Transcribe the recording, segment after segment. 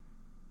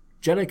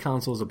Jedi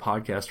Counsel is a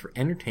podcast for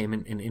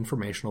entertainment and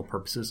informational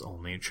purposes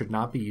only. It should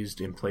not be used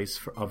in place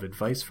of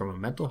advice from a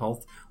mental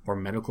health or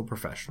medical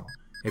professional.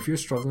 If you're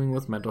struggling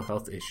with mental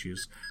health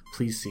issues,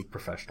 please seek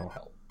professional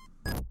help.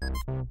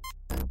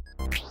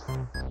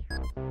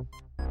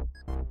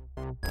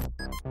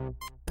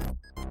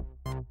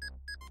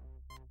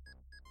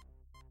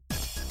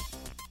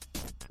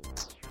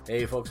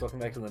 Hey folks, welcome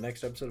back to the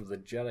next episode of the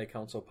Jedi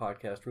Counsel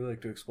podcast. We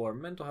like to explore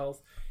mental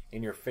health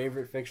in your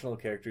favorite fictional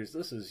characters.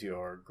 This is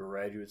your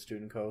graduate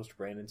student co-host,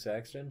 Brandon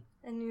Saxton.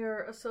 And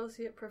your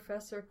associate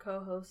professor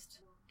co-host,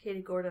 Katie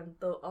Gordon,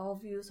 though all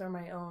views are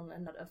my own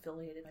and not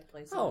affiliated with my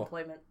place of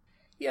employment.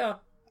 Yeah,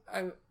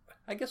 I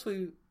guess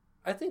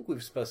I think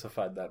we've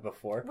specified that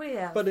before. We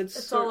have, but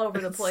it's all over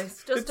the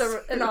place. Just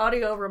an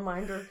audio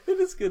reminder. It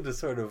is good to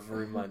sort of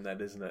remind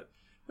that, isn't it?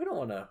 We don't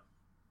want to,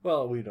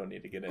 well, we don't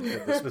need to get into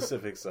the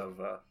specifics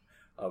of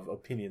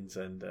opinions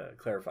and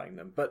clarifying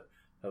them, but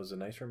that was a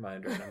nice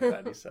reminder, and I'm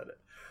glad you said it.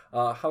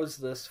 How's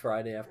this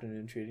Friday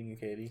afternoon treating you,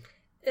 Katie?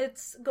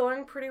 It's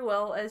going pretty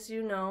well. As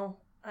you know,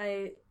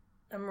 I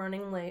am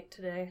running late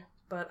today,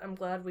 but I'm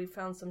glad we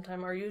found some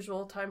time. Our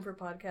usual time for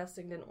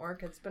podcasting didn't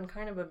work. It's been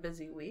kind of a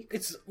busy week.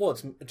 It's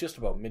just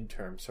about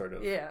midterm, sort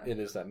of. Yeah. It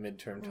is that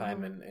midterm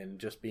time, and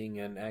just being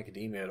in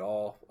academia at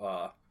all,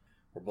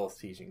 we're both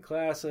teaching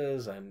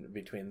classes, and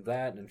between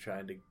that and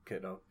trying to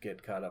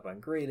get caught up on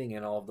grading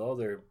and all of the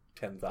other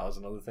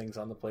 10,000 other things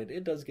on the plate,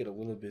 it does get a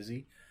little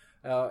busy,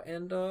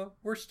 and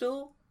we're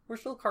still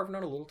carving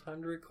out a little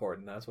time to record,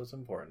 and that's what's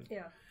important.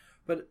 Yeah.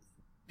 But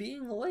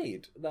being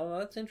late, now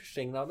that's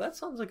interesting. Now that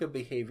sounds like a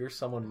behavior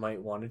someone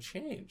might want to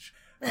change,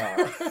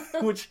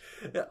 which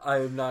I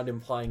am not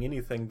implying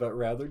anything, but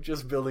rather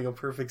just building a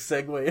perfect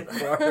segue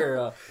for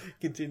our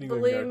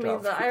continuing. Believe me,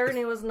 the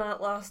irony was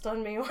not lost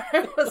on me when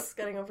I was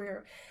getting over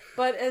here.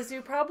 But as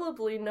you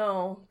probably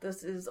know,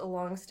 this is a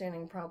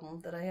long-standing problem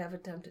that I have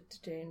attempted to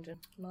change and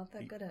I'm not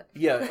that good at.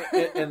 Yeah,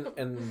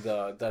 and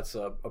that's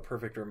a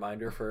perfect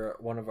reminder for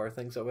one of our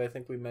things that I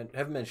think we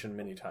have mentioned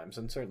many times,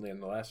 and certainly in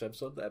the last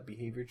episode, that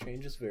behavior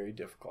change is very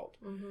difficult.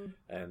 Mm-hmm.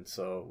 And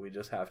so we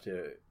just have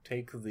to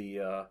take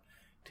the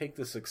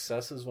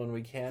successes when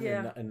we can,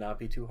 and not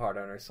be too hard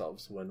on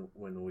ourselves when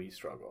we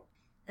struggle.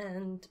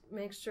 And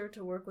make sure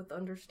to work with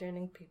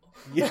understanding people.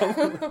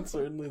 Yeah,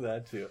 certainly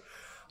that too.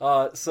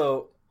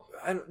 So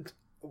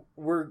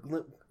we're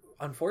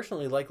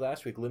unfortunately, like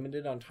last week,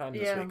 limited on time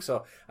this week.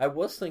 So I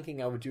was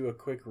thinking I would do a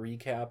quick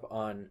recap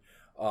on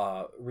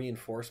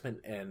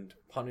reinforcement and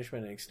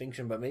punishment and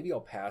extinction, but maybe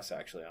I'll pass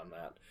actually on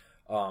that,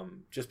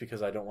 just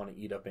because I don't want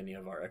to eat up any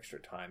of our extra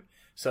time.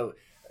 So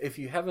if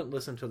you haven't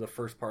listened to the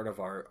first part of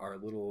our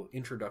little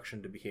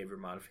introduction to behavior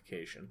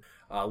modification,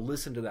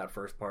 listen to that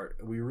first part.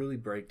 We really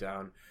break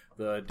down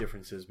the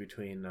differences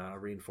between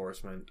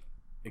reinforcement,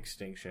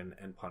 extinction,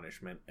 and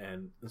punishment,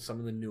 and some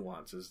of the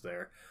nuances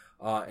there.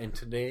 And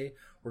today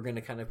we're going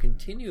to kind of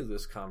continue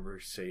this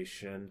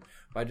conversation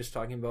by just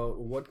talking about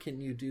what can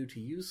you do to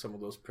use some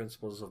of those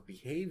principles of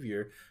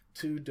behavior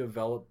to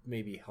develop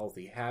maybe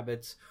healthy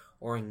habits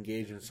or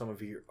engage in some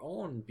of your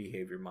own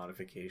behavior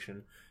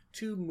modification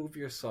to move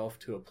yourself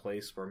to a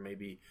place where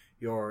maybe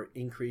you're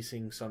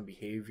increasing some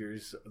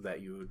behaviors that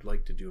you would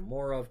like to do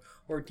more of,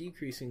 or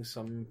decreasing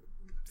some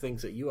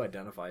things that you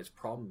identify as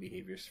problem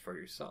behaviors for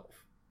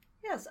yourself.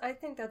 Yes, I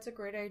think that's a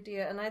great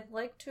idea, and I'd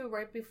like to,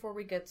 right before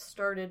we get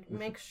started,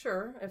 make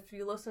sure, if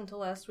you listened to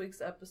last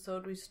week's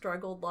episode, we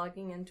struggled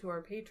logging into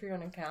our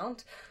Patreon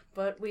account,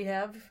 but we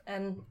have,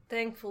 and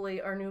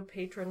thankfully our new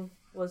patron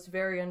was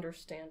very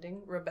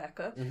understanding,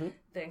 Rebecca. Mm-hmm.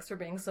 Thanks for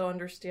being so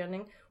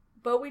understanding.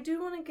 But we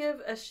do want to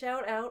give a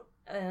shout out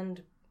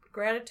and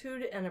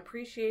gratitude and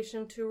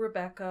appreciation to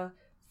Rebecca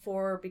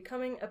for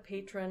becoming a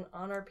patron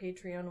on our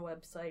Patreon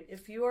website.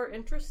 If you are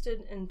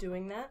interested in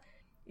doing that,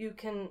 you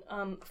can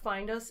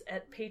find us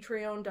at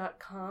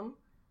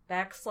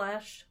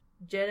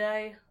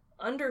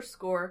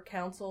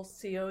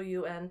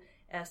patreon.com/Jedi_Counsel,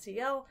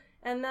 COUNSEL,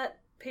 and that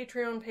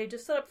Patreon page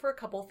is set up for a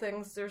couple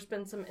things. There's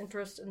been some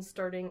interest in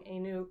starting a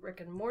new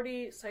Rick and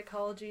Morty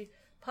psychology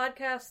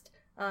podcast,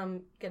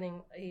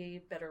 getting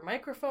a better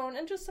microphone,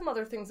 and just some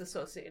other things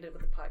associated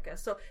with the podcast.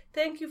 So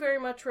thank you very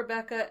much,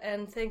 Rebecca,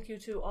 and thank you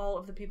to all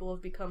of the people who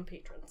have become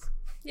patrons.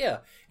 Yeah,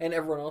 and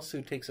everyone else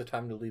who takes the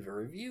time to leave a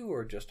review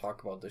or just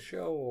talk about the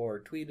show or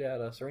tweet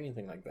at us or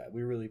anything like that.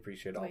 We really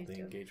appreciate all the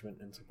engagement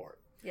and support.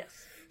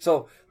 Yes.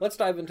 So let's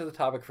dive into the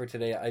topic for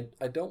today.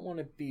 I don't want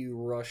to be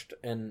rushed,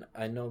 and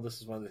I know this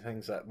is one of the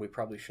things that we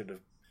probably should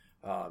have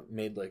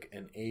made like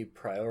an a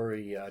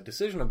priori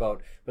decision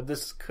about, but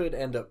this could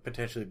end up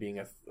potentially being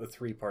a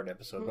 3-part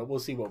episode, but we'll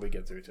see what we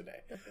get through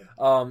today. Okay.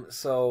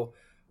 So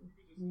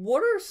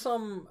what are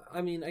some,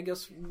 I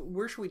guess,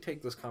 where should we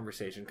take this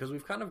conversation? Because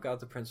we've kind of got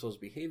the principles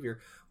of behavior.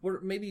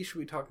 Maybe should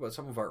we talk about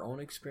some of our own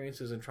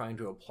experiences and trying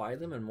to apply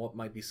them, and what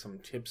might be some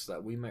tips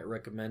that we might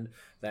recommend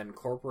that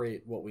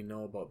incorporate what we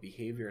know about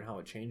behavior and how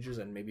it changes,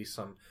 and maybe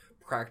some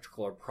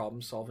practical or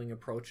problem-solving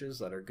approaches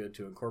that are good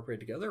to incorporate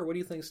together? Or what do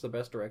you think is the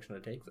best direction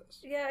to take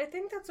this? Yeah, I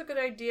think that's a good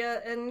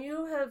idea, and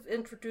you have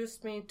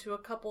introduced me to a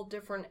couple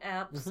different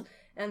apps,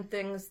 and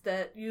things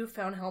that you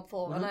found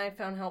helpful and I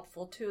found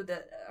helpful too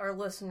that our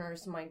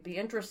listeners might be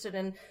interested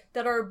in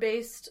that are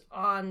based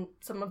on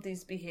some of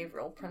these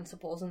behavioral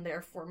principles and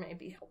therefore may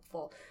be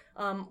helpful.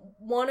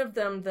 One of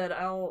them that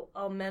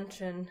I'll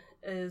mention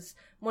is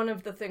one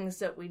of the things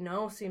that we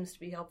know seems to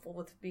be helpful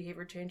with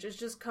behavior change is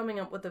just coming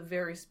up with a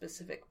very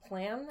specific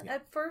plan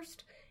at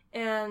first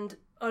and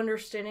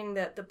understanding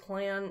that the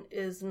plan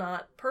is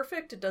not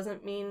perfect. It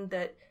doesn't mean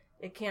that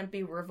it can't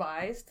be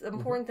revised. The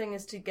important thing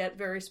is to get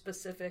very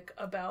specific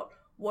about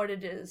what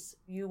it is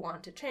you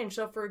want to change.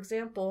 So, for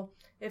example,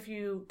 if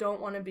you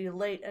don't want to be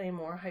late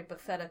anymore,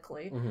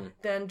 hypothetically,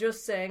 then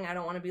just saying, I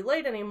don't want to be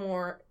late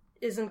anymore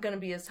isn't going to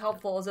be as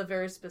helpful as a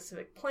very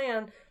specific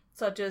plan,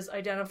 such as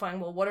identifying,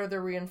 well, what are the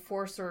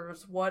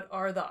reinforcers? What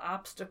are the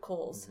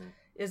obstacles?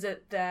 Is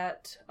it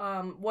that,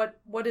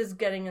 what is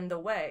getting in the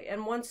way?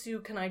 And once you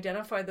can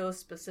identify those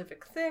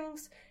specific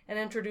things and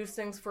introduce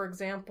things, for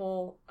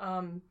example,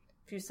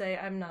 if you say,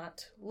 I'm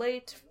not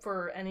late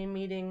for any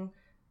meeting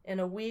in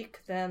a week,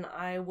 then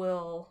I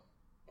will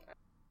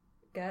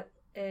get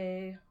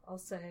I'll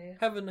say...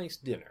 Have a nice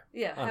dinner.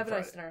 Yeah, have Friday. A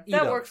nice dinner.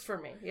 That works for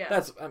me, yeah.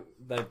 That's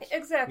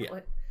exactly. Yeah.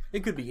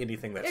 It could be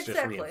anything that's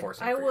just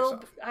reinforcing for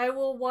yourself. I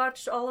will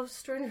watch all of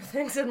Stranger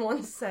Things in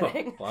one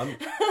setting.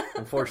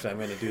 Unfortunately, I'm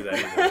going to do that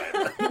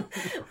either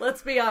way.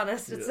 Let's be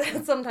honest.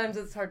 Sometimes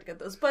it's hard to get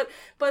those. But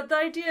the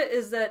idea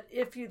is that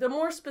the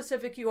more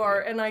specific you are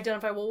and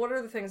identify, well, what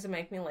are the things that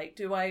make me late?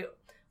 Do I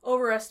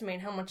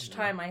overestimate how much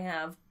time I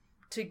have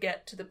to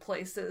get to the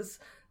places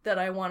that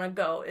I want to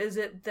go? Is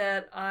it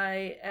that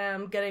I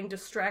am getting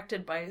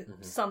distracted by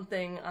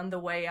something on the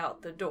way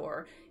out the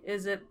door?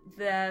 Is it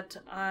that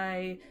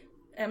I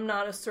am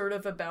not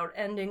assertive about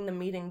ending the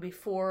meeting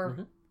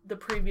before the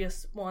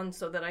previous one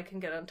so that I can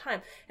get on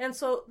time? And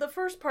so the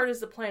first part is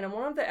the plan. And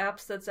one of the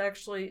apps that's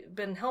actually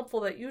been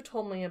helpful that you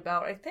told me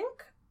about, I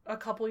think a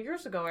couple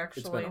years ago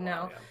actually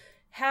now,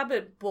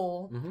 Habit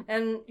Bull,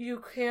 and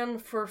you can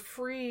for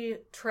free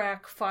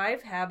track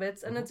 5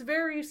 habits, and it's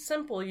very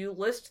simple. You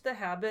list the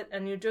habit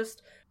and you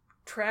just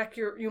track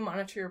you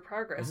monitor your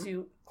progress.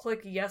 You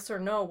click yes or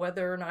no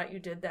whether or not you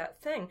did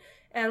that thing.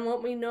 And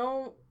what we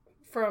know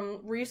from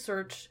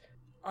research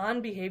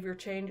on behavior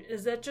change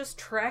is that just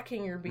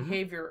tracking your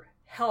behavior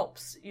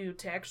helps you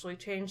to actually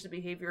change the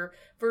behavior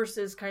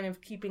versus kind of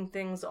keeping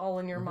things all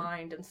in your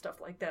mind and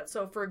stuff like that.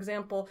 So for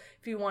example,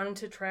 if you wanted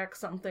to track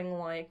something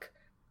like,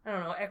 I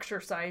don't know,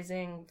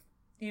 exercising,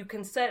 you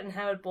can set in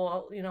Habit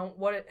Bull,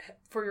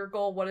 for your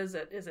goal, what is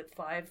it? Is it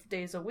 5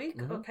 days a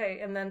week? Okay.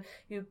 And then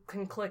you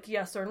can click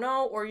yes or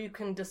no, or you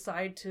can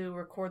decide to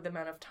record the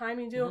amount of time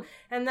you do.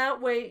 And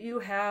that way you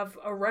have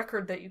a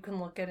record that you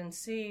can look at and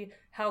see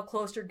how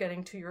close you're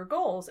getting to your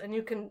goals. And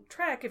you can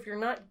track if you're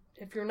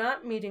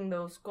not meeting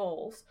those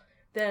goals,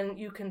 then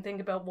you can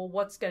think about, well,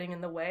 what's getting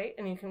in the way?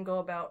 And you can go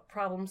about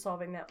problem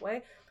solving that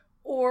way.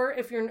 Or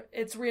if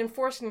it's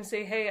reinforcing to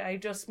say, hey, I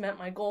just met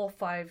my goal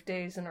 5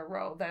 days in a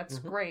row. That's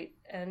great.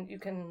 And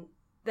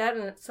that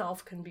in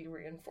itself can be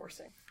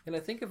reinforcing. And I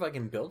think if I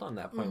can build on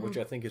that point, which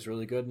I think is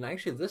really good, and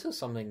actually this is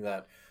something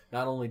that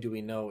not only do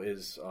we know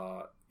is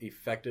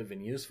effective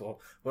and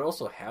useful, but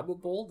also Habit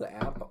Bull, the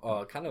app,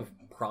 kind of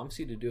prompts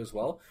you to do as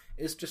well,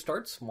 is to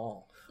start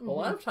small. A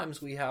lot of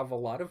times we have a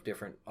lot of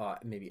different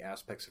maybe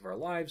aspects of our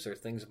lives or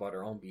things about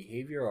our own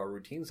behavior or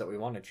routines that we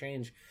want to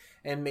change.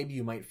 And maybe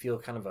you might feel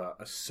kind of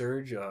a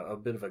surge, a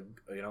bit of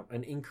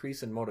an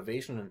increase in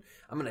motivation, and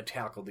I'm going to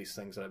tackle these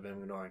things that I've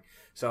been doing.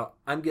 So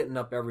I'm getting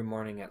up every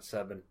morning at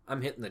 7.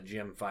 I'm hitting the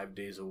gym 5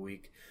 days a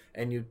week,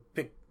 and you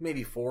pick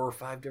maybe 4 or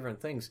 5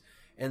 different things,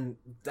 and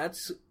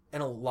that's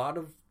in a lot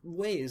of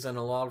ways and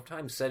a lot of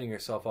times setting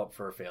yourself up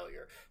for a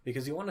failure,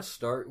 because you want to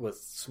start with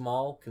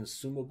small,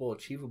 consumable,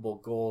 achievable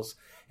goals,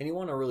 and you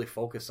want to really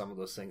focus some of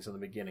those things in the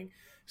beginning.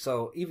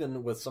 So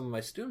even with some of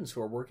my students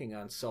who are working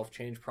on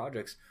self-change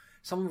projects,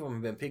 some of them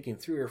have been picking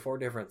 3 or 4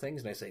 different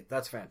things, and I say,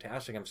 that's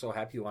fantastic. I'm so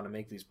happy you want to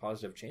make these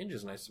positive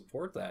changes, and I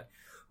support that.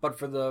 But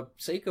for the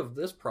sake of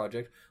this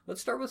project, let's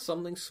start with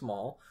something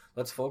small.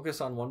 Let's focus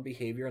on one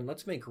behavior, and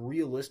let's make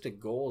realistic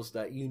goals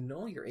that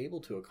you're able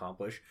to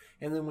accomplish.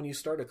 And then when you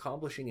start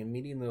accomplishing and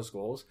meeting those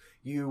goals,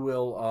 you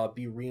will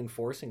be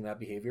reinforcing that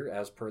behavior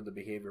as per the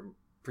behavior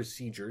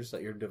procedures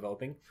that you're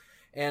developing.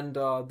 And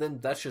then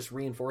that's just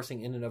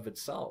reinforcing in and of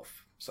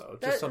itself. So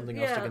just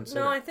something else to consider.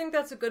 No, I think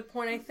that's a good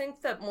point. I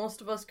think that most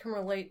of us can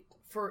relate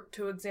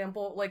to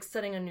example, like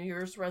setting a New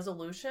Year's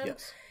resolution.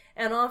 Yes.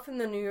 And often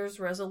the New Year's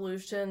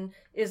resolution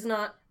is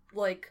not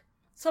like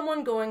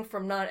someone going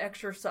from not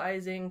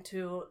exercising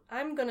to,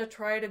 I'm going to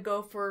try to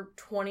go for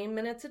 20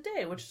 minutes a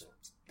day, which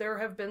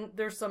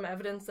there's some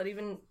evidence that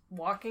even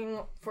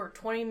walking for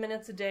 20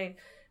 minutes a day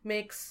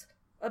makes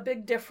a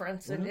big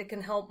difference. And it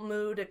can help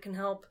mood, it can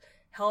help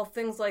health,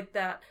 things like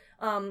that.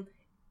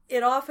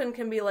 It often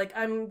can be like,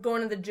 I'm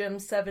going to the gym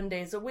 7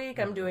 days a week,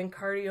 I'm doing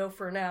cardio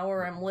for an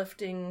hour, I'm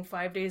lifting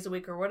 5 days a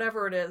week or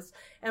whatever it is.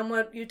 And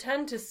what you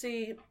tend to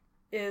see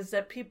is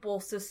that people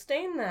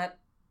sustain that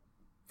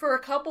for a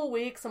couple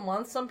weeks, a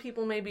month. Some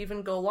people maybe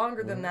even go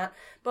longer than that.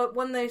 But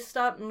when they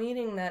stop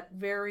meeting that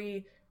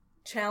very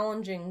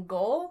challenging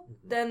goal,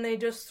 then they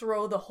just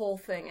throw the whole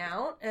thing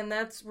out, and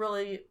that's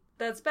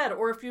bad.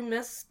 Or if you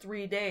miss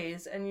 3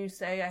 days and you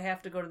say, I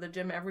have to go to the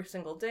gym every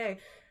single day,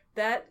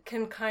 that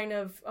can kind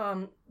of,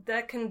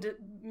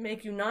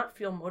 make you not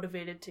feel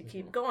motivated to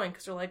keep going,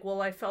 because you're like,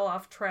 well, I fell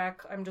off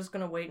track, I'm just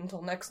going to wait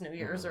until next New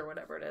Year's or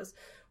whatever it is.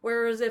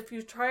 Whereas if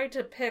you try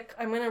to pick,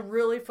 I'm going to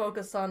really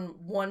focus on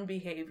one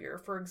behavior.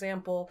 For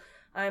example,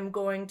 I'm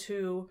going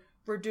to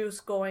reduce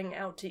going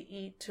out to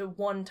eat to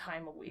 1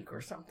 time a week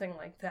or something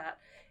like that.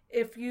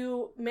 If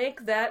you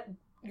make that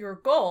your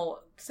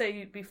goal,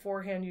 say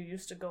beforehand you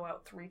used to go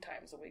out 3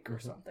 times a week or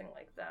something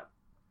like that.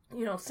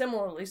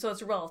 Similarly, so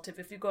it's relative.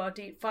 If you go out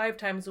to eat 5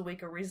 times a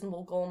week, a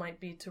reasonable goal might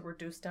be to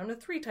reduce down to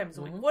 3 times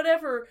a week,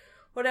 whatever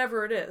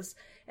it is.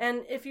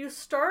 And if you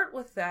start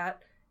with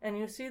that, and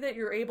you see that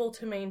you're able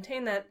to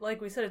maintain that,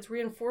 like we said, it's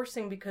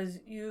reinforcing because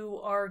you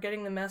are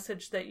getting the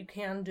message that you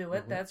can do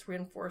it. That's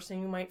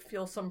reinforcing. You might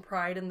feel some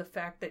pride in the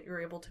fact that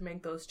you're able to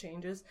make those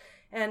changes.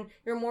 And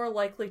you're more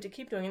likely to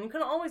keep doing it. And you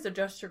can always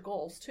adjust your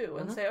goals, too,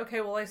 and say,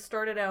 okay, well, I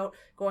started out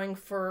going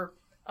for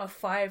a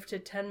 5 to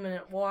 10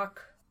 minute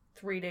walk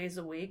 3 days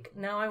a week.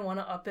 Now I want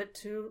to up it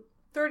to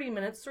 30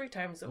 minutes 3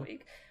 times a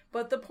week.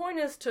 But the point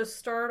is to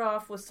start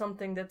off with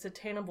something that's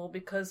attainable,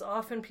 because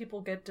often people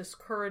get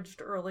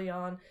discouraged early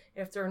on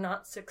if they're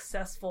not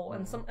successful.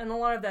 And a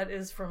lot of that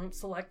is from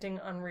selecting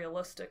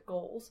unrealistic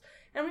goals.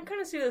 And we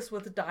kind of see this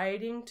with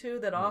dieting too,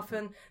 that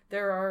often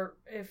there are,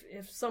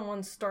 if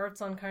someone starts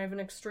on kind of an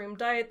extreme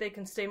diet, they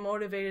can stay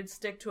motivated,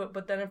 stick to it,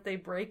 but then if they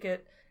break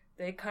it,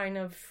 they kind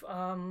of,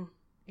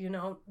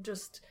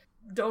 just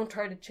don't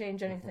try to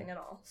change anything at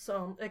all.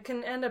 So it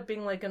can end up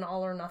being like an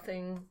all or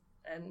nothing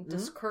and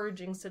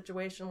discouraging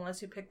situation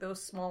unless you pick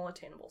those small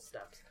attainable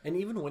steps. And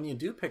even when you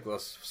do pick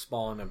those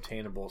small and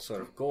obtainable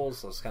sort of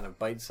goals, those kind of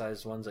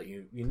bite-sized ones that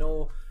you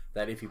know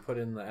that if you put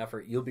in the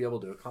effort, you'll be able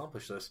to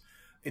accomplish this,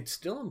 it's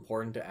still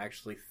important to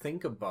actually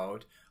think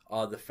about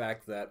the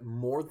fact that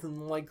more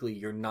than likely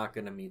you're not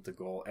going to meet the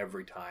goal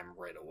every time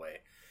right away.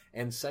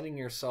 And setting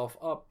yourself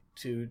up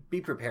to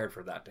be prepared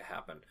for that to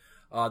happen.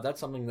 That's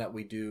something that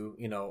we do,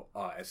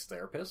 as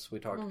therapists. We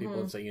talk to people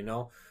and say,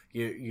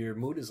 your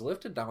mood is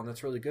lifted down.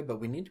 That's really good, but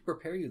we need to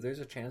prepare you. There's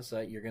a chance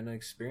that you're going to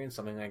experience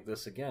something like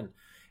this again.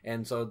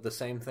 And so the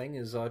same thing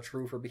is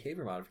true for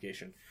behavior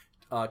modification.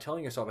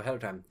 Telling yourself ahead of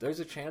time, there's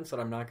a chance that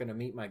I'm not going to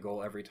meet my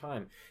goal every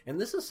time.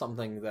 And this is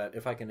something that,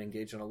 if I can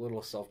engage in a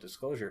little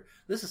self-disclosure,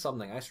 this is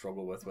something I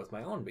struggle with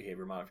my own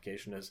behavior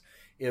modification, is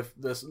if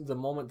the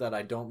moment that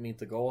I don't meet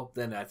the goal,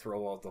 then I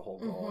throw out the whole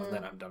goal and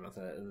then I'm done with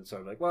it. And it's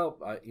sort of like, well,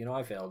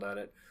 I failed at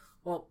it.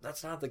 Well,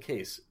 that's not the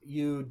case.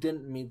 You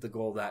didn't meet the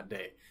goal that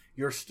day.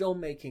 You're still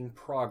making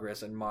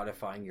progress and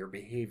modifying your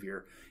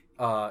behavior,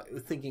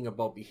 thinking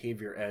about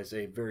behavior as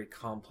a very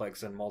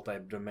complex and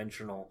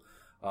multidimensional,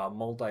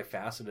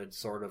 multifaceted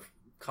sort of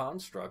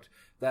construct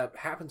that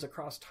happens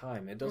across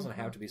time. It doesn't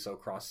have to be so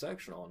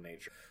cross-sectional in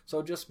nature.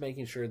 So just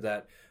making sure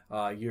that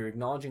you're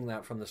acknowledging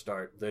that from the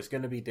start. There's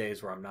going to be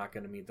days where I'm not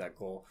going to meet that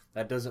goal.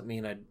 That doesn't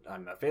mean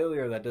I'm a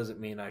failure. That doesn't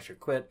mean I should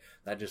quit.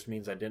 That just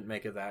means I didn't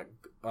make it that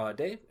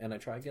day, and I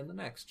try again the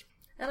next.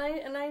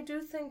 And I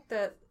do think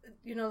that,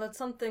 that's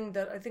something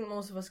that I think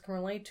most of us can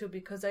relate to,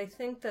 because I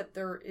think that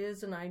there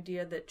is an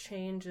idea that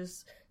change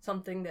is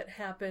something that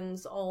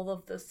happens all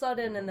of the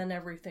sudden and then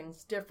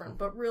everything's different.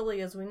 But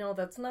really, as we know,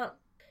 that's not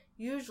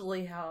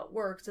usually how it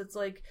works. It's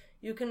like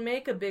you can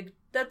make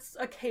that's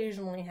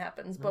occasionally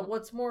happens, but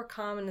what's more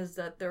common is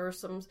that there are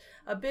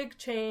a big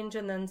change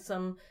and then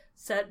some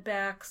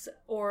setbacks,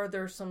 or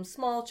there's some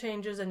small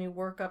changes and you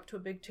work up to a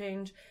big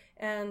change.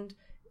 And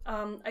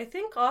I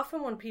think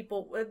often when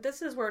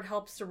this is where it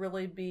helps to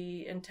really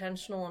be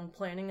intentional and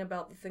planning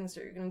about the things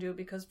that you're going to do.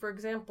 Because, for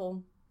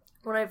example,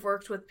 when I've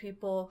worked with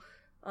people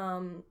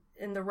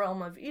in the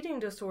realm of eating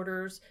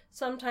disorders,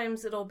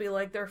 sometimes it'll be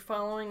like they're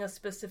following a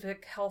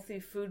specific healthy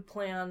food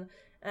plan,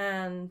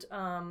 and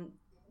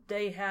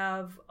they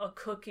have a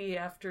cookie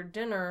after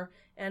dinner,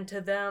 and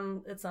to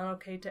them it's not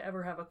okay to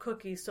ever have a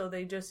cookie, so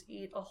they just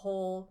eat a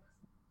whole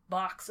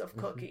box of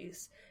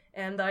cookies.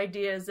 And the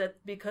idea is that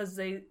because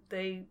they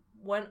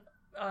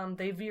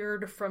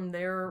veered from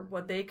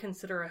what they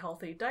consider a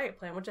healthy diet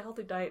plan, which a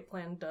healthy diet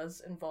plan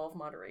does involve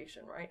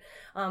moderation, right?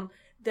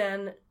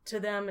 Then to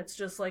them, it's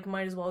just like,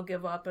 might as well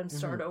give up and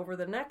start over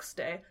the next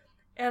day.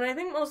 And I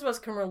think most of us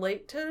can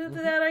relate to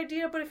that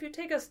idea, but if you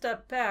take a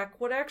step back,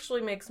 what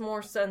actually makes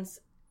more sense,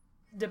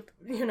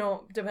 depending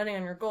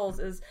on your goals,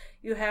 is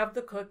you have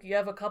you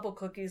have a couple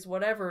cookies,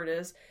 whatever it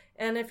is,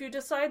 and if you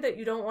decide that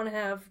you don't want to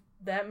have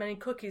that many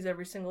cookies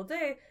every single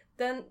day,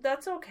 then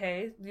that's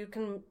okay. You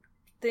can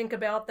think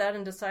about that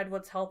and decide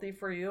what's healthy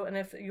for you. And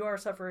if you are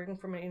suffering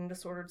from an eating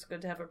disorder, it's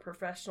good to have a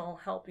professional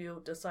help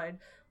you decide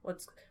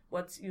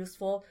what's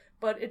useful.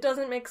 But it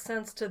doesn't make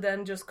sense to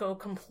then just go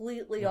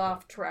completely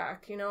off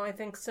track. I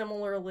think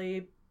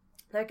similarly,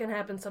 that can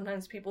happen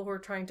sometimes. People who are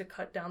trying to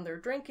cut down their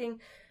drinking,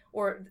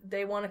 or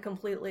they want to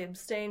completely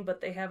abstain,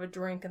 but they have a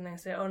drink and they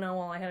say, oh no,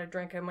 well, I had a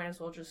drink, I might as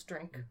well just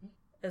drink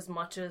as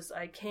much as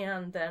I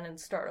can then and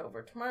start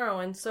over tomorrow.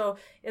 And so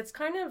it's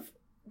kind of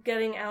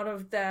getting out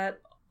of that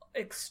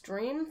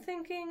extreme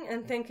thinking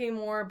and thinking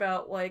more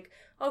about like,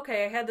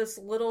 okay, I had this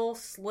little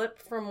slip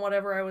from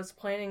whatever I was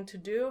planning to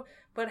do,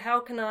 but how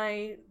can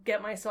I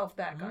get myself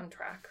back on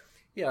track?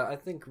 Yeah, I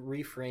think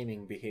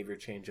reframing behavior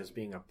change as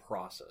being a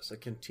process, a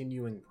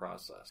continuing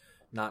process,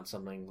 not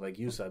something, like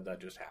you said, that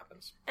just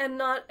happens. And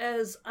not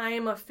as I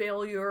am a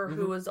failure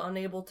who is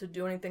unable to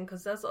do anything,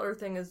 because that's the other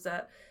thing is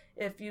that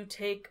if you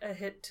take a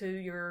hit to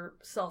your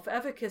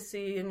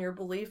self-efficacy and your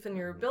belief in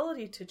your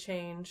ability to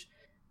change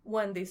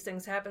when these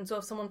things happen. So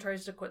if someone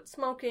tries to quit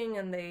smoking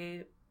and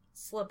they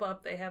slip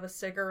up, they have a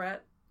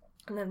cigarette,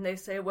 and then they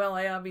say, well,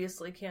 I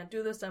obviously can't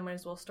do this, I might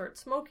as well start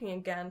smoking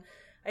again.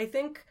 I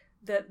think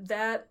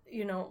that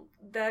you know,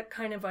 that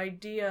kind of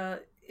idea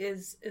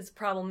is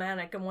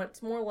problematic, and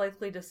what's more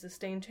likely to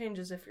sustain change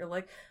is if you're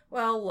like,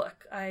 well,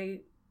 look, I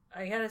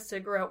had a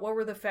cigarette. What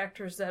were the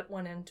factors that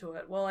went into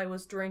it? Well, I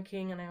was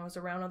drinking and I was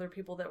around other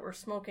people that were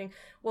smoking.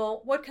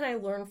 Well, what can I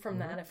learn from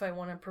that if I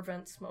want to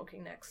prevent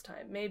smoking next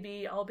time?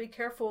 Maybe I'll be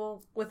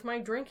careful with my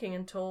drinking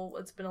until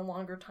it's been a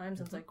longer time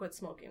since I quit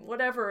smoking.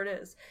 Whatever it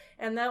is.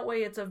 And that way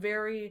it's a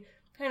very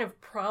kind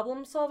of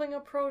problem-solving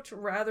approach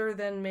rather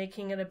than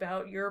making it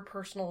about your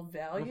personal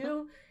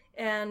value.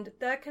 And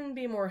that can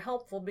be more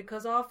helpful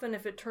because often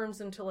if it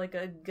turns into like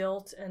a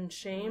guilt and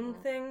shame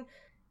thing,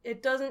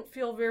 it doesn't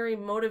feel very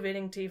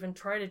motivating to even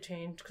try to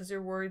change because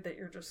you're worried that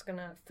you're just going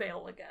to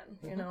fail again,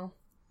 you know?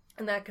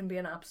 And that can be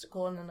an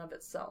obstacle in and of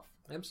itself.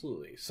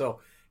 Absolutely. So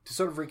to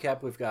sort of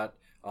recap, we've got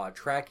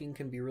tracking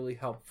can be really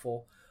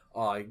helpful.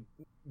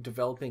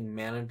 Developing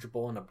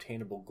manageable and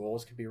obtainable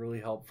goals can be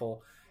really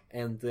helpful.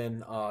 And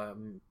then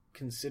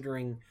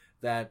considering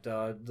that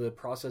the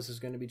process is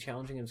going to be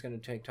challenging and it's going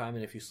to take time,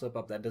 and if you slip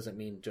up, that doesn't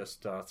mean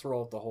just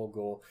throw out the whole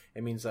goal.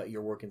 It means that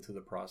you're working through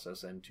the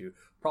process and to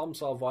problem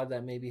solve why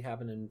that may be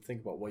happening and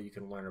think about what you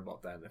can learn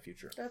about that in the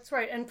future. That's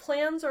right, and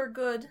plans are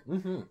good.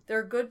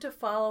 They're good to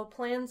follow.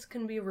 Plans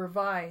can be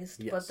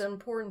revised, but the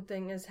important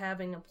thing is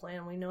having a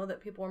plan. We know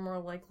that people are more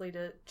likely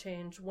to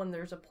change when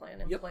there's a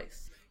plan in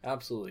place.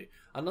 Absolutely.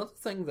 Another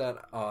thing that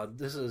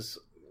this is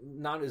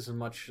not as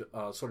much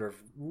sort of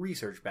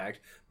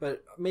research-backed,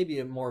 but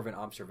maybe more of an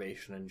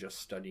observation and just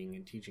studying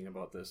and teaching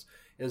about this,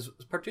 is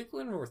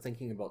particularly when we're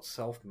thinking about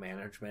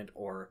self-management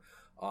or,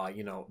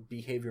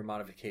 behavior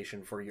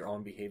modification for your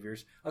own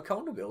behaviors,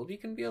 accountability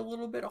can be a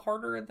little bit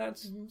harder in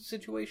that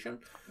situation.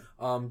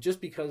 Just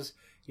because,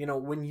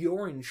 when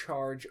you're in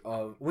charge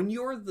of, when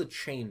you're the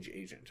change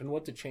agent, and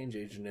what the change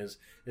agent is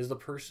the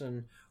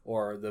person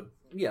or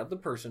the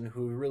person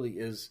who really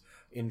is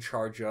in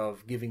charge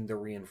of giving the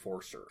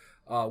reinforcer.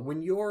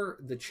 When you're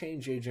the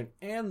change agent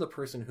and the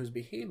person whose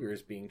behavior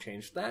is being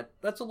changed,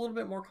 that's a little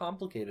bit more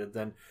complicated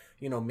than,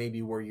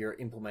 maybe where you're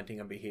implementing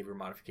a behavior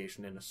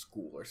modification in a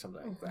school or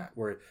something like that,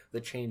 where the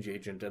change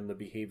agent and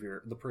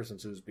the person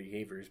whose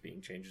behavior is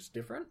being changed is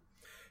different.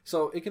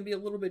 So it can be a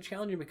little bit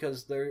challenging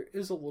because there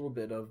is a little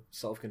bit of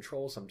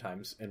self-control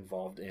sometimes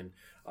involved in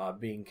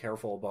being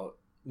careful about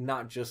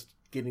not just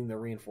getting the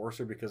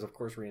reinforcer, because of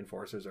course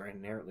reinforcers are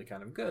inherently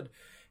kind of good,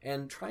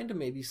 and trying to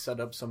maybe set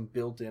up some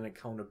built-in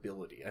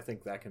accountability. I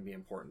think that can be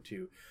important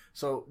too.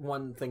 So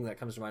one thing that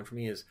comes to mind for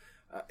me is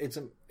it's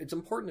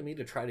important to me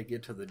to try to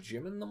get to the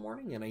gym in the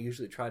morning, and I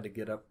usually try to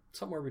get up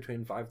somewhere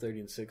between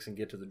 5:30 and 6 and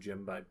get to the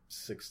gym by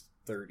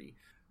 6:30.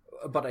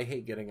 But I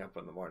hate getting up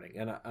in the morning,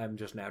 and I'm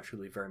just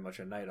naturally very much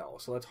a night owl,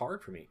 so that's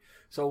hard for me.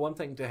 So one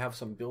thing to have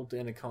some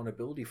built-in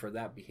accountability for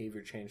that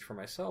behavior change for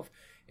myself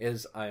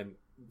is I'm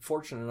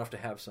fortunate enough to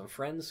have some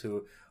friends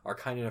who are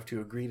kind enough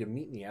to agree to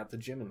meet me at the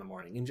gym in the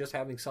morning, and just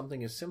having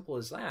something as simple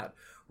as that,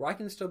 where I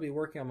can still be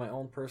working on my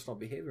own personal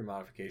behavior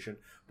modification,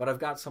 but I've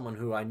got someone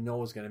who I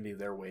know is going to be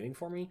there waiting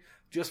for me.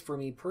 Just for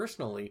me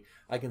personally,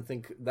 I can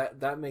think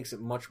that makes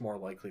it much more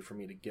likely for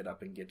me to get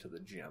up and get to the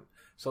gym.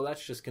 So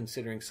that's just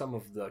considering some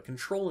of the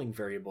controlling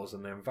variables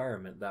in the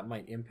environment that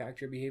might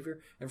impact your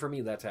behavior, and for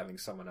me that's having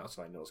someone else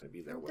who I know is going to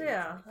be there waiting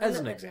for me, as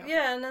an example.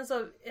 Yeah, and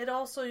it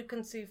also, you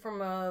can see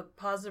from a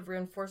positive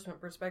reinforcement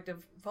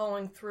perspective,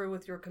 following through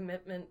with your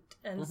commitment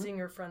and seeing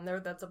your friend there,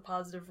 that's a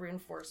positive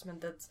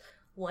reinforcement that's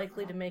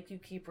likely to make you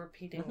keep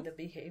repeating the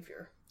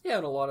behavior. Yeah,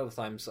 and a lot of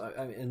times,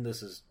 and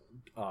this is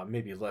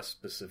maybe less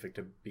specific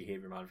to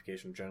behavior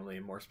modification generally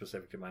and more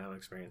specific to my own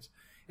experience,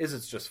 is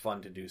it's just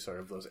fun to do sort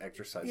of those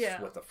exercises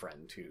with a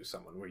friend too,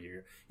 someone where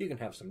you can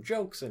have some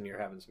jokes and you're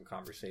having some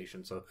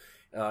conversation. So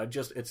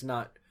just it's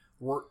not...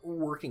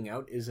 Working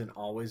out isn't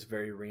always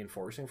very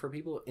reinforcing for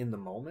people in the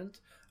moment,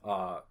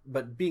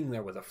 but being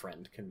there with a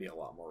friend can be a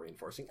lot more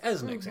reinforcing,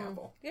 as an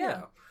example.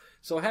 Yeah.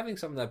 So having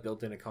some of that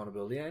built-in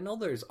accountability, I know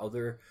there's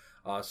other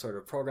sort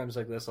of programs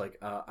like this. Like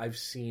I've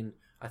seen,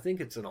 I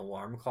think it's an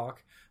alarm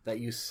clock that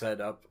you set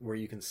up where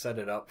you can set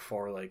it up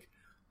for like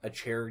a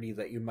charity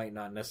that you might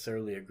not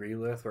necessarily agree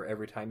with, or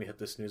every time you hit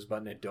the snooze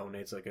button, it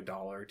donates like $1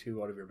 or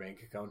 $2 out of your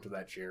bank account to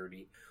that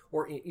charity.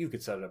 Or you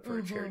could set it up for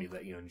a charity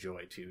that you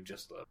enjoy too.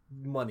 Just the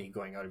money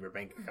going out of your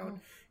bank account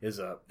is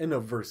an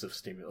aversive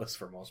stimulus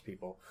for most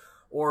people.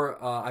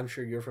 Or I'm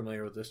sure you're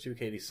familiar with this too,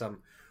 Katie, some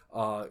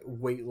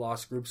weight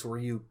loss groups where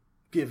you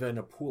given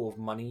a pool of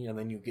money, and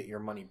then you get your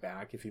money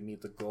back if you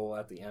meet the goal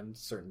at the end.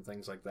 Certain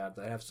things like that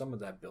have some of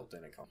that built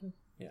in.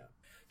 Yeah,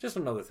 just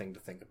another thing to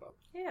think about.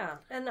 Yeah,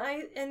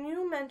 and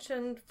you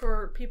mentioned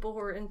for people who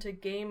are into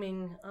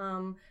gaming,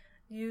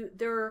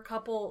 there are a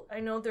couple. I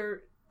know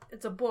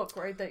it's a book,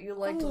 right, that you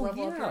like to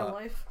level up your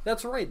life?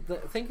 That's right.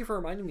 Thank you for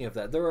reminding me of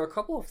that. There are a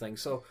couple of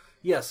things. So,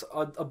 yes,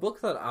 a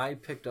book that I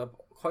picked up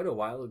quite a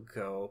while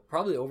ago,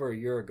 probably over a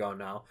year ago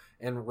now,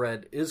 and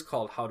read is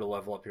called How to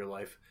Level Up Your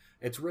Life.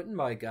 It's written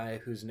by a guy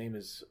whose name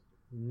is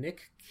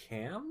Nick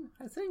Cam,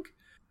 I think.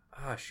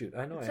 Shoot,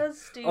 I know. It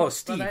says Steve. Oh,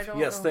 Steve.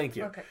 Yes, know. Thank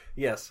you. Okay.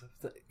 Yes,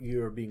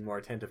 you are being more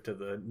attentive to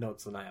the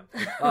notes than I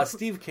am.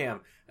 Steve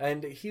Cam.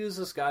 And he was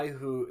this guy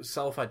who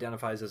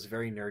self-identifies as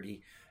very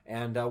nerdy.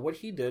 And what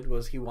he did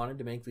was he wanted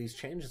to make these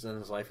changes in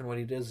his life. And what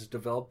he did is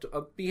developed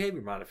a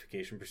behavior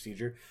modification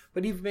procedure.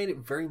 But he made it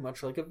very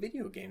much like a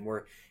video game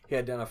where he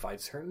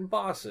identified certain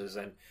bosses.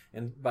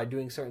 And by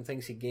doing certain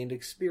things, he gained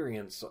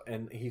experience.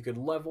 And he could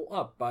level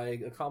up by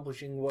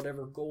accomplishing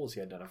whatever goals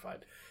he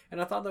identified.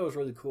 And I thought that was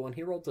really cool. And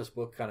he wrote this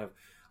book kind of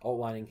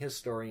outlining his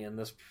story and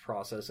this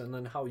process, and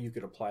then how you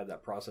could apply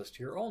that process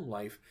to your own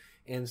life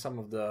and some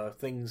of the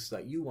things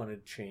that you want to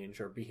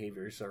change, or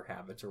behaviors or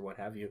habits or what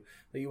have you,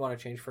 that you want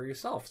to change for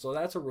yourself. So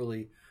that's a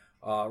really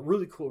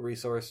cool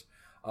resource.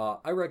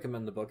 I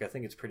recommend the book. I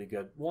think it's pretty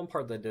good. One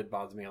part that did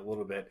bother me a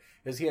little bit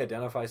is he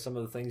identifies some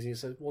of the things. He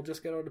said, well,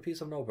 just get out a piece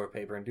of notebook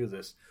paper and do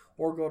this.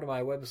 Or go to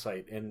my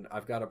website and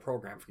I've got a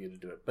program for you to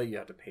do it. But you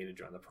have to pay to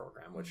join the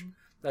program, which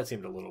that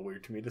seemed a little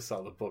weird to me, to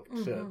sell the book,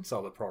 to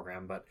sell the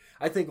program. But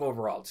I think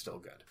overall it's still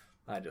good.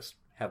 I just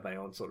have my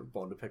own sort of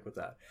bone to pick with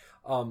that.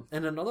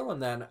 And another one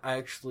that I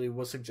actually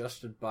was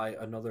suggested by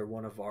another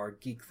one of our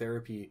Geek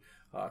Therapy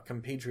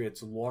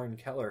compatriots, Lauren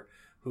Keller,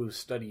 who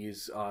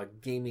studies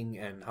gaming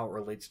and how it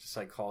relates to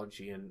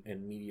psychology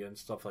and media and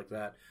stuff like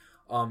that.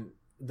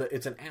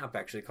 It's an app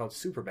actually called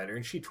Super Better,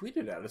 and she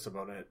tweeted at us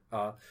about it.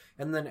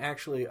 And then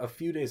actually a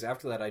few days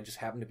after that, I just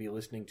happened to be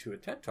listening to a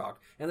TED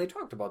Talk, and they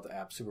talked about the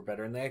app Super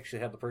Better, and they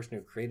actually had the person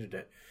who created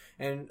it.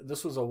 And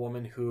this was a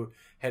woman who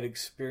had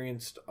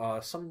experienced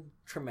some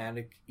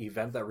traumatic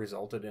event that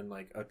resulted in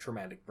like a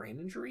traumatic brain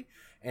injury,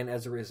 and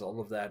as a result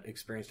of that,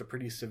 experienced a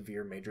pretty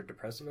severe major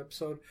depressive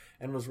episode,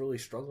 and was really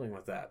struggling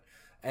with that.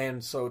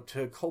 And so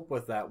to cope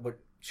with that, what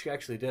she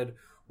actually did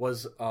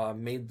was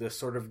made this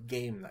sort of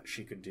game that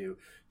she could do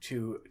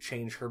to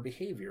change her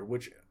behavior,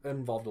 which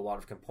involved a lot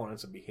of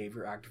components of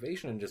behavior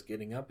activation and just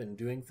getting up and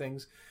doing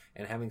things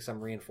and having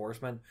some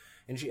reinforcement.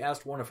 And she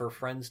asked one of her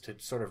friends to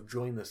sort of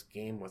join this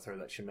game with her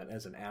that she met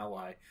as an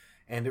ally.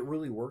 And it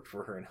really worked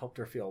for her and helped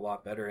her feel a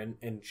lot better. And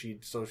what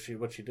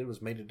she did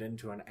was made it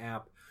into an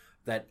app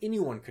that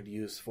anyone could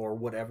use for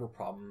whatever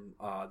problem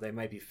they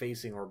might be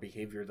facing or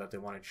behavior that they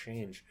want to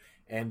change.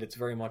 And it's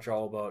very much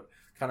all about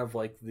kind of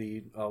like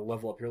the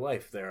level up your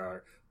life. There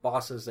are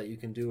bosses that you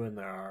can do, and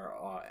there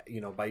are,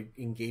 by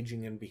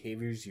engaging in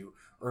behaviors, you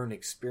earn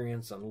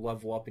experience and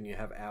level up, and you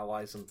have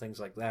allies and things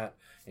like that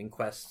in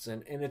quests.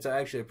 And it's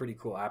actually a pretty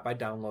cool app. I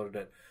downloaded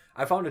it.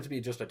 I found it to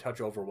be just a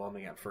touch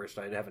overwhelming at first.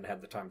 I haven't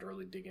had the time to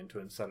really dig into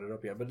it and set it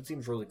up yet, but it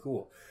seems really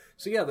cool.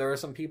 So yeah, there are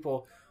some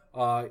people...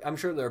 I'm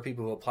sure there are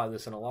people who apply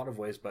this in a lot of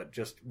ways, but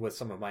just with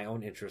some of my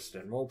own interest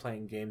in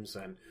role-playing games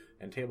and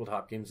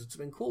tabletop games, it's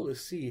been cool to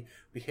see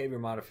behavior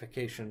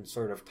modification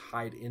sort of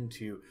tied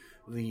into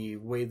the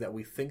way that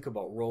we think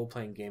about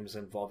role-playing games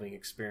involving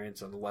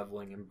experience and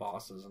leveling and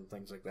bosses and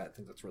things like that. I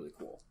think that's really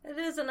cool. It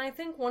is, and I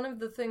think one of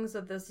the things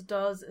that this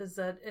does is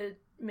that it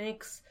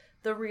makes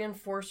the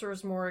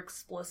reinforcers more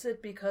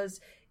explicit,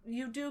 because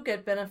you do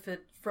get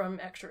benefit from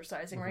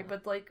exercising, right?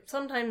 But like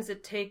sometimes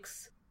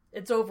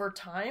it's over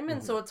time,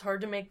 and so it's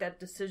hard to make that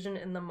decision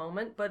in the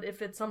moment. But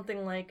if it's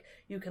something like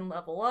you can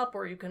level up,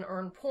 or you can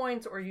earn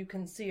points, or you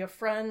can see a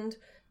friend,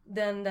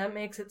 then that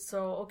makes it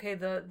so, okay,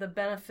 the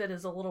benefit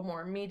is a little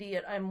more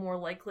immediate. I'm more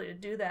likely to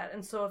do that.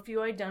 And so if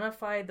you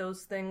identify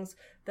those things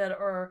that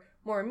are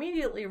more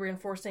immediately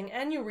reinforcing,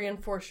 and you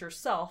reinforce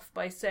yourself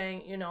by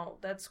saying,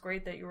 that's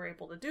great that you were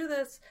able to do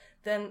this,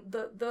 then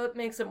that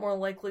makes it more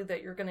likely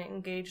that you're going to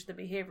engage the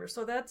behavior.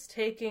 So that's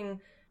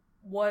taking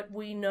what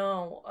we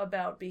know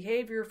about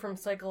behavior from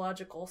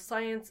psychological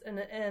science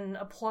and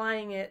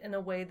applying it in a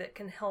way that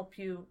can help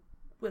you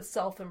with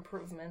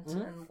self-improvement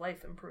and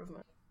life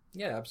improvement.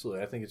 Yeah,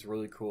 absolutely. I think it's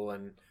really cool.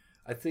 And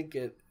I think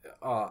it,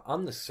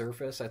 on the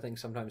surface, I think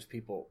sometimes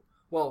people,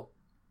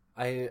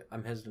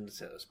 I'm hesitant to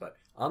say this, but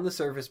on the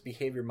surface,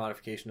 behavior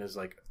modification is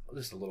like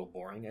just a little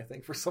boring, I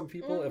think, for some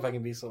people. If I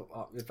can be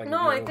so,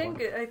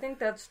 I think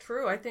that's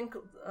true. I think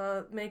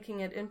making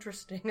it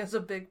interesting is a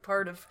big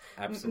part of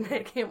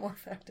making it more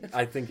effective.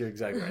 I think you're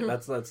exactly right.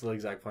 That's the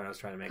exact point I was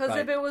trying to make. Because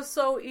if it was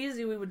so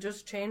easy, we would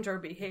just change our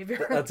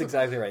behavior. That's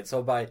exactly right.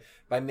 So by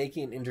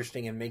making it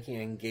interesting and making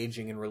it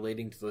engaging and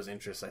relating to those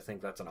interests, I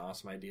think that's an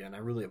awesome idea, and I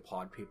really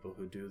applaud people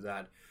who do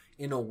that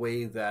in a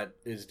way that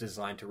is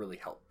designed to really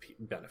help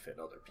benefit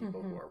other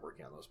people who are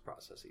working on those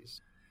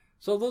processes.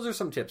 So those are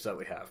some tips that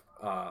we have,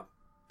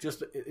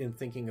 just in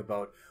thinking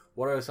about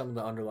what are some of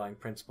the underlying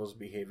principles of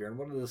behavior and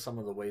what are some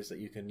of the ways that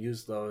you can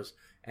use those,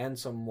 and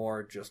some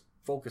more just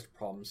focused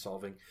problem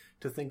solving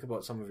to think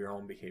about some of your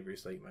own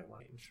behaviors that you might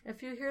want to change.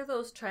 If you hear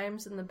those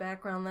chimes in the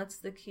background, that's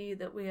the key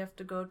that we have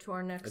to go to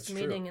our next That's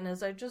meeting. true. And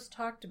as I just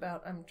talked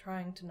about, I'm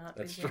trying to not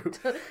That's do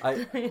true.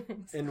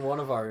 that. In one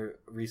of our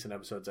recent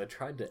episodes, I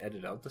tried to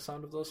edit out the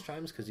sound of those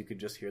chimes because you could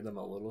just hear them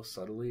a little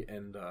subtly,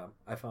 and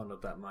I found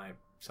out that my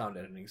sound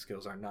editing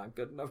skills are not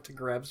good enough to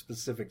grab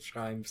specific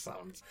chime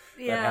sounds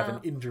that happen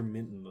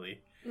intermittently.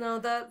 No,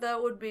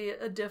 that would be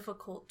a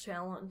difficult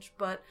challenge,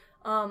 but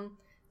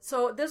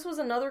so this was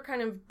another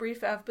kind of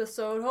brief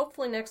episode.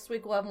 Hopefully next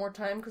week we'll have more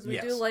time because we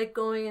do like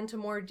going into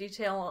more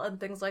detail and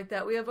things like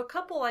that. We have a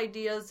couple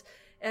ideas,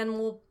 and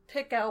we'll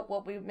pick out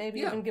what we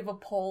maybe even give a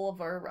poll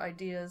of our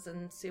ideas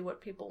and see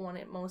what people want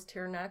it most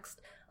hear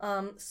next.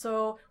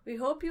 So we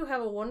hope you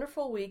have a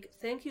wonderful week.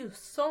 Thank you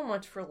so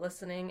much for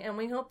listening, and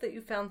we hope that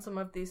you found some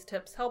of these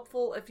tips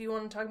helpful. If you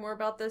want to talk more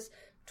about this,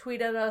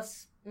 tweet at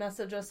us,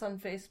 message us on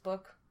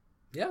Facebook.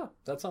 Yeah,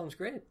 that sounds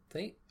great.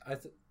 Thank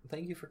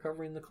you for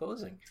covering the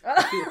closing.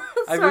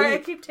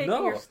 I keep taking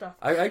your stuff.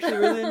 I actually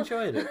really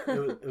enjoyed it.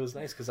 It was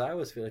nice because I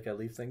always feel like I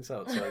leave things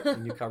out,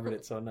 and you covered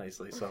it so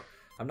nicely. So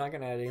I'm not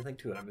going to add anything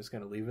to it. I'm just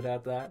going to leave it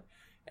at that,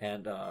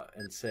 and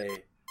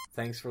say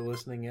thanks for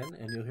listening in,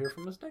 and you'll hear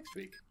from us next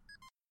week.